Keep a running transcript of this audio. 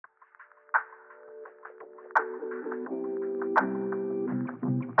Hey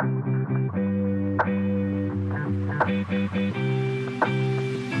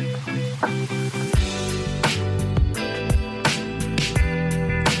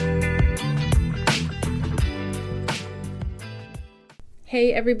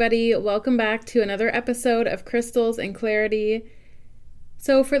everybody, welcome back to another episode of Crystals and Clarity.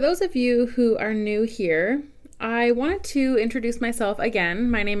 So for those of you who are new here, I wanted to introduce myself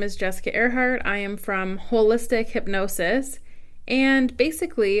again. My name is Jessica Earhart. I am from Holistic Hypnosis, and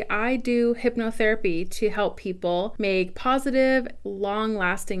basically I do hypnotherapy to help people make positive,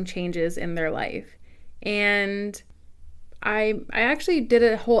 long-lasting changes in their life. And I actually did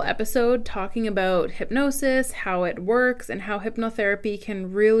a whole episode talking about hypnosis, how it works, and how hypnotherapy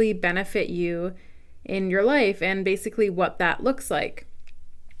can really benefit you in your life, and basically what that looks like.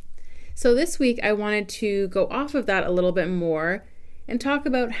 So this week I wanted to go off of that a little bit more and talk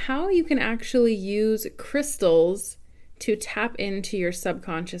about how you can actually use crystals to tap into your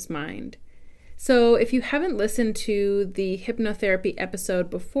subconscious mind. So if you haven't listened to the hypnotherapy episode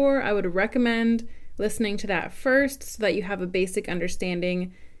before, I would recommend listening to that first so that you have a basic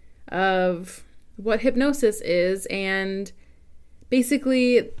understanding of what hypnosis is and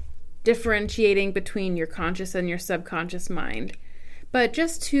basically differentiating between your conscious and your subconscious mind. But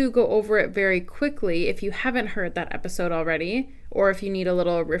just to go over it very quickly, if you haven't heard that episode already, or if you need a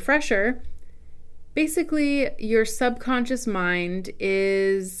little refresher, basically your subconscious mind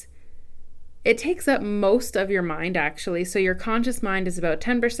it takes up most of your mind, actually. So your conscious mind is about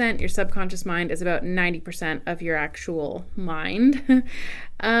 10%, your subconscious mind is about 90% of your actual mind.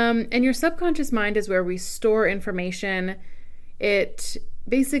 And your subconscious mind is where we store information. It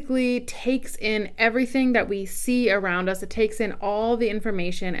basically takes in everything that we see around us. It takes in all the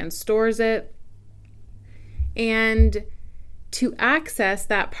information and stores it. And to access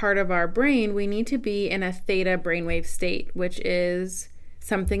that part of our brain, we need to be in a theta brainwave state, which is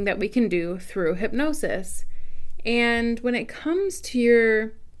something that we can do through hypnosis. And when it comes to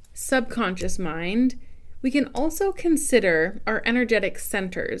your subconscious mind, we can also consider our energetic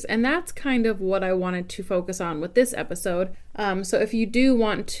centers. And that's kind of what I wanted to focus on with this episode. So if you do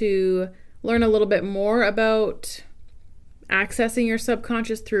want to learn a little bit more about accessing your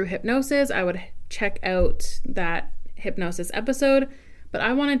subconscious through hypnosis, I would check out that hypnosis episode. But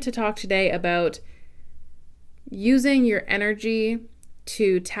I wanted to talk today about using your energy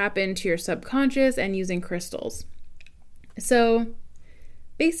to tap into your subconscious and using crystals. So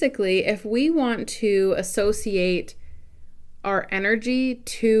basically, if we want to associate our energy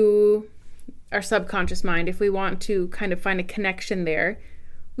to our subconscious mind, if we want to kind of find a connection there,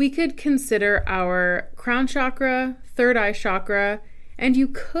 we could consider our crown chakra, third eye chakra, and you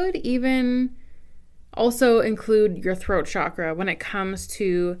could even also include your throat chakra when it comes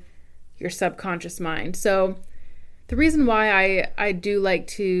to your subconscious mind. So the reason why I do like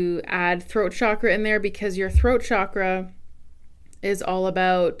to add throat chakra in there, because your throat chakra is all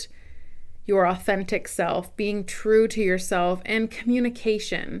about your authentic self, being true to yourself, and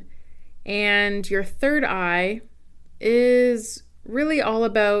communication. And your third eye is really all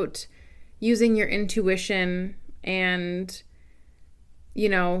about using your intuition and,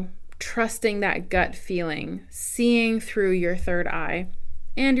 trusting that gut feeling, seeing through your third eye.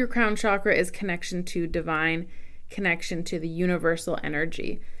 And your crown chakra is connection to divine, connection to the universal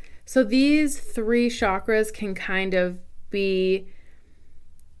energy. So these three chakras can kind of be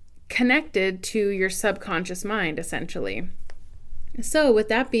connected to your subconscious mind, essentially. So with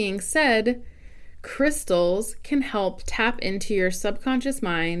that being said, crystals can help tap into your subconscious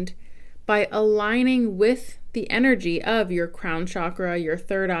mind by aligning with the energy of your crown chakra, your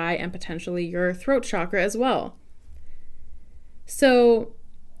third eye, and potentially your throat chakra as well. So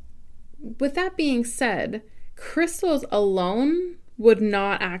with that being said, crystals alone would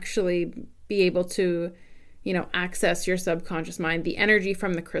not actually be able to, access your subconscious mind. The energy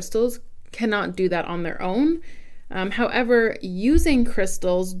from the crystals cannot do that on their own. However, using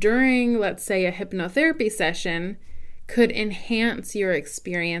crystals during, let's say, a hypnotherapy session could enhance your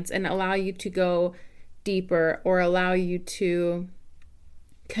experience and allow you to go deeper or allow you to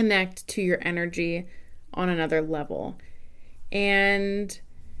connect to your energy on another level. And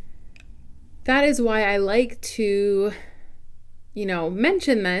that is why I like to,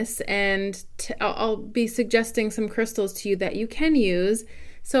 mention this, and I'll be suggesting some crystals to you that you can use.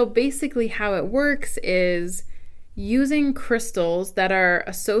 So basically how it works is using crystals that are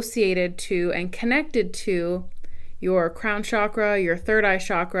associated to and connected to your crown chakra, your third eye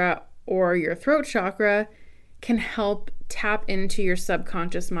chakra, or your throat chakra can help tap into your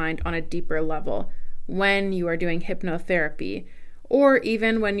subconscious mind on a deeper level when you are doing hypnotherapy, or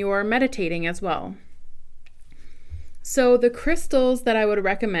even when you are meditating as well. So the crystals that I would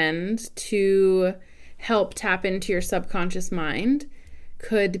recommend to help tap into your subconscious mind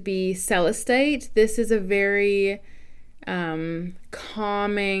could be celestite. This is a very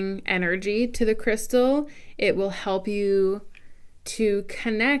calming energy to the crystal. It will help you to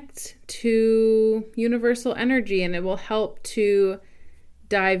connect to universal energy, and it will help to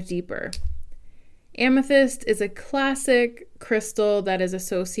dive deeper. Amethyst is a classic crystal that is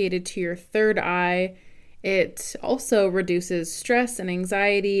associated to your third eye. It also reduces stress and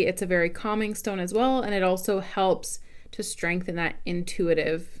anxiety. It's a very calming stone as well, and it also helps to strengthen that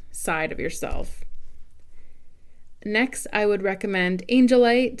intuitive side of yourself. Next, I would recommend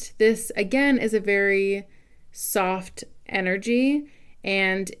angelite. This, again, is a very soft energy,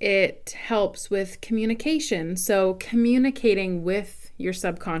 and it helps with communication. So communicating with your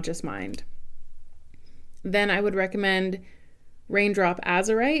subconscious mind. Then I would recommend raindrop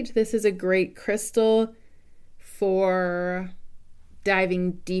azurite. This is a great crystal for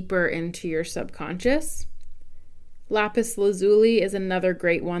diving deeper into your subconscious. Lapis lazuli is another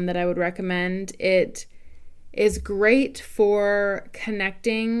great one that I would recommend. It is great for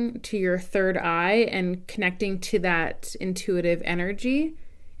connecting to your third eye and connecting to that intuitive energy.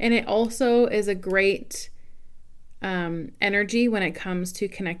 And it also is a great energy when it comes to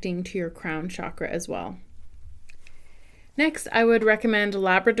connecting to your crown chakra as well. Next, I would recommend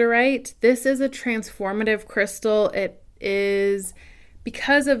labradorite. This is a transformative crystal. It is,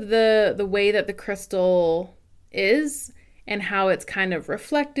 because of the way that the crystal is and how it's kind of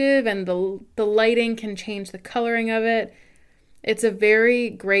reflective and the lighting can change the coloring of it. It's a very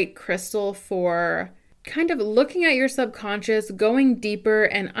great crystal for kind of looking at your subconscious, going deeper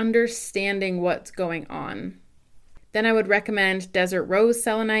and understanding what's going on. Then I would recommend desert rose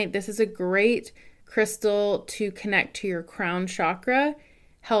selenite. This is a great crystal to connect to your crown chakra,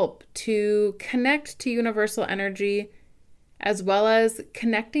 help to connect to universal energy, as well as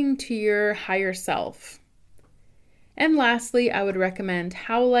connecting to your higher self. And lastly, I would recommend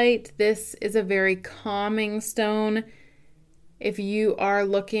howlite. This is a very calming stone. If you are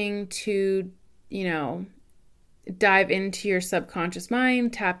looking to, dive into your subconscious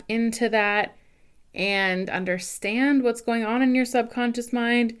mind, tap into that, and understand what's going on in your subconscious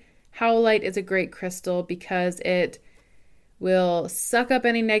mind, howlite is a great crystal because it will suck up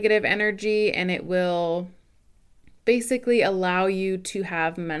any negative energy and it will basically allow you to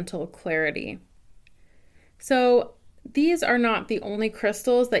have mental clarity. So these are not the only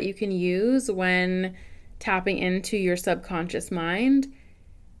crystals that you can use when tapping into your subconscious mind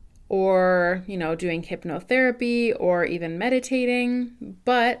or, doing hypnotherapy or even meditating,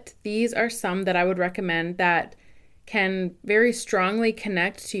 but these are some that I would recommend that can very strongly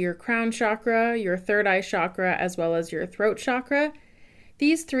connect to your crown chakra, your third eye chakra, as well as your throat chakra.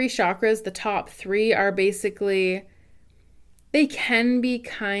 These three chakras, the top three, are basically, they can be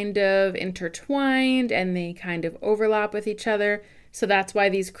kind of intertwined and they kind of overlap with each other. So that's why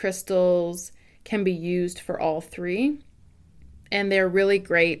these crystals can be used for all three. And they're really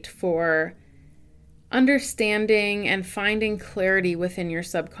great for understanding and finding clarity within your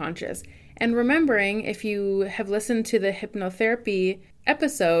subconscious. And remembering, if you have listened to the hypnotherapy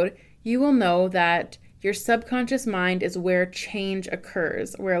episode, you will know that your subconscious mind is where change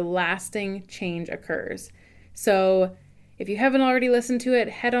occurs, where lasting change occurs. So if you haven't already listened to it,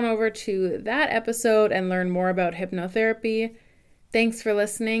 head on over to that episode and learn more about hypnotherapy. Thanks for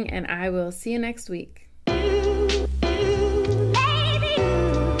listening, and I will see you next week.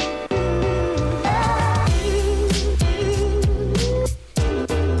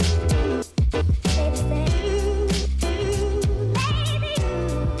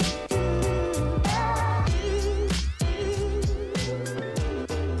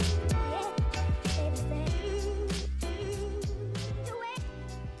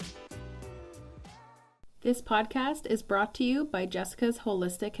 This podcast is brought to you by Jessica's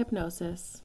Holistic Hypnosis.